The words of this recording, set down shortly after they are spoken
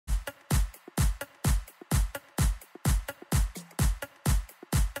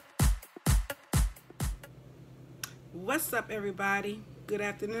What's up, everybody? Good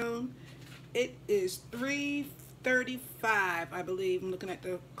afternoon. It is 3:35, I believe. I'm looking at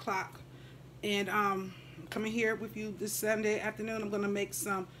the clock, and coming here with you this Sunday afternoon. I'm gonna make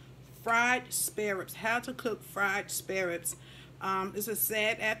some fried spare ribs. How to cook fried spare ribs. It's a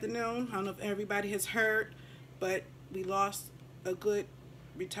sad afternoon. I don't know if everybody has heard, but we lost a good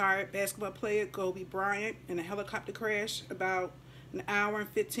retired basketball player, Kobe Bryant, in a helicopter crash about an hour and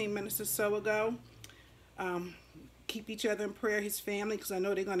 15 minutes or so ago. Um, Keep each other in prayer, his family, because I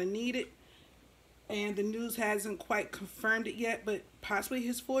know they're going to need it. And the news hasn't quite confirmed it yet, but possibly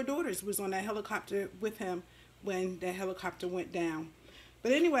his 4 daughters was on that helicopter with him when that helicopter went down.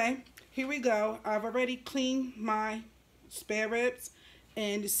 But anyway, here we go. I've already cleaned my spare ribs,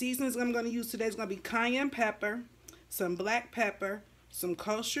 and the seasonings I'm going to use today is going to be cayenne pepper, some black pepper, some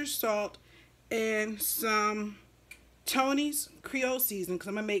kosher salt, and some Tony's Creole seasoning, because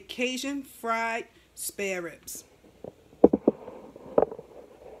I'm going to make Cajun fried spare ribs.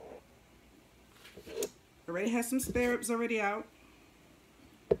 Already have some spare ribs already out.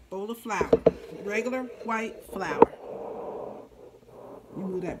 Bowl of flour, regular white flour.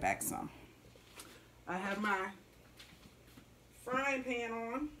 Move that back some. I have my frying pan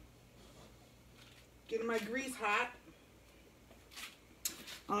on. Getting my grease hot.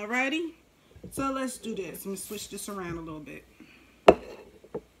 Alrighty, so let's do this. Let me switch this around a little bit.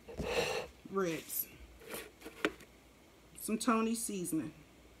 Ribs. Some Tony seasoning.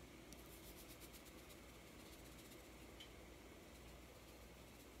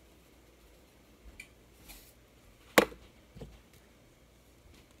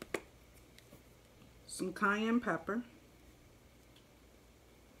 Some cayenne pepper.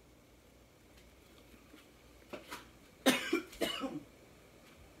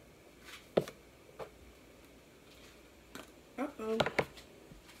 Uh-oh.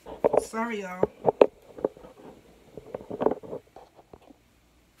 Sorry, y'all.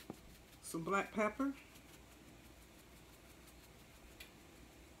 Some black pepper.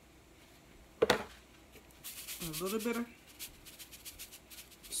 And a little bit of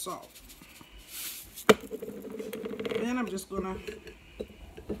salt. Then I'm just gonna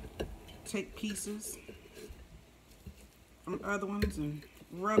take pieces from other ones and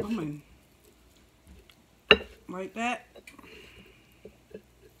rub them in like that.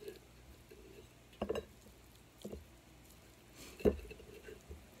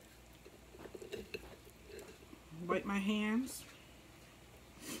 Wipe my hands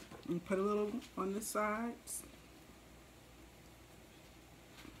and put a little on the sides.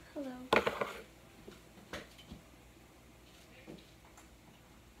 Hello.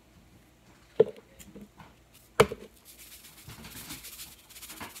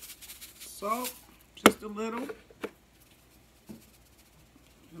 Salt, just a little, and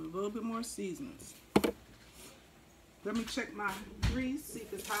a little bit more seasonings. Let me check my grease, see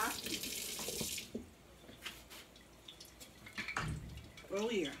if it's hot.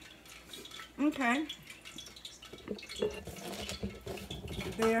 Oh yeah. Okay.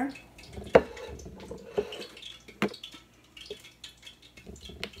 There.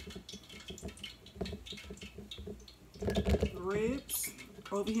 Ribs.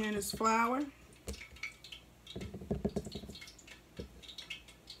 Over here in this flour.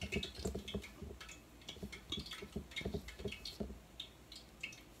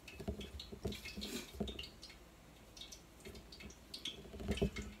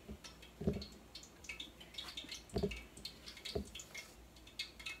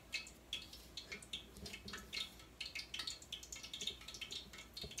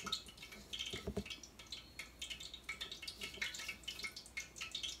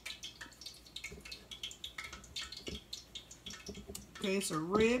 Okay, it's a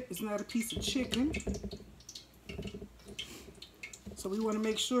rib. It's not a piece of chicken. So we want to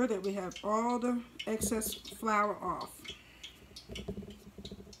make sure that we have all the excess flour off.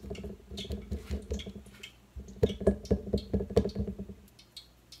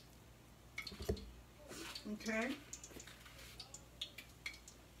 Okay.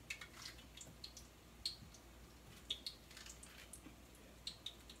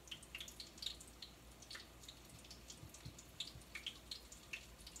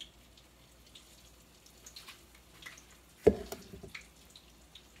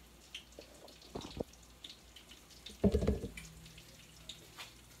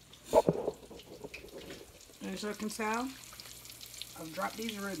 As you can tell, I've dropped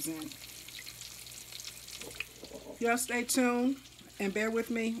these ribs in. Y'all stay tuned and bear with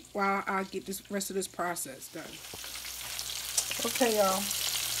me while I get this rest of this process done. Okay, y'all.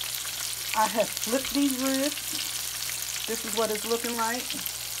 I have flipped these ribs. This is what it's looking like.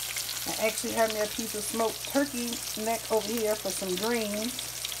 I actually have me a piece of smoked turkey neck over here for some greens.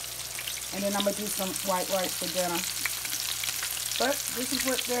 And then I'm going to do some white rice for dinner. But this is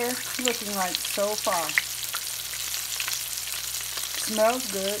what they're looking like so far. Smells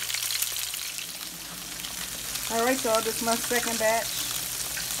good. Alright y'all, this is my second batch.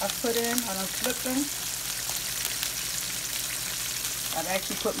 I've put in, I done flipped them. I've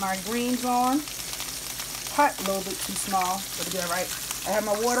actually put my greens on. Pot a little bit too small, but it'll be alright. I have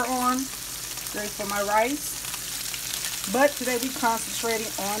my water on, ready for my rice. But today we're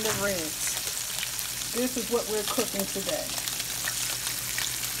concentrating on the ribs. This is what we're cooking today.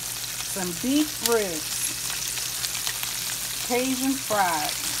 Some beef ribs. Cajun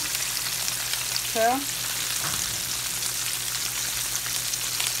fried. Okay.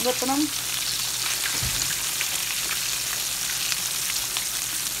 Flipping them.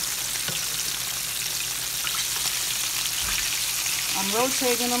 I'm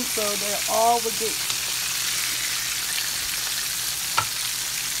rotating them so they all will get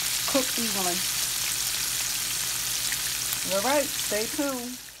cooked evenly. Alright, stay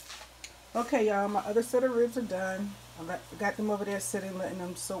tuned. Okay y'all, my other set of ribs are done. I got them over there sitting, letting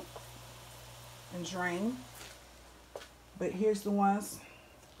them soak and drain. But here's the ones,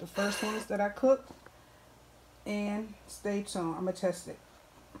 the first ones that I cooked. And stay tuned, I'm going to test it.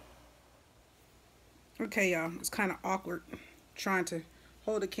 Okay y'all, it's kind of awkward trying to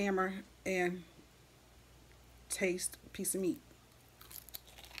hold the camera and taste a piece of meat.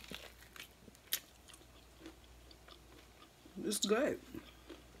 It's good.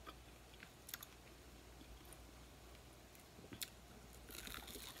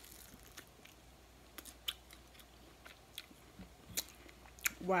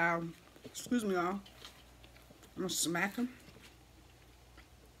 Wow. Excuse me, y'all. I'm gonna smack them.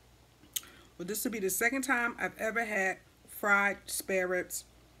 Well, this will be the second time I've ever had fried spare ribs.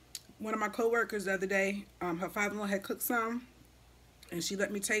 One of my coworkers the other day, her father-in-law had cooked some, and she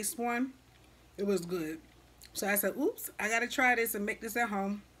let me taste one. It was good. So I said, oops, I gotta try this and make this at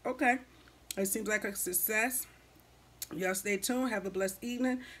home. Okay. It seems like a success. Y'all stay tuned. Have a blessed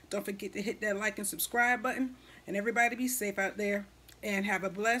evening. Don't forget to hit that like and subscribe button. And everybody be safe out there. And have a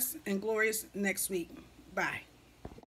blessed and glorious next week. Bye.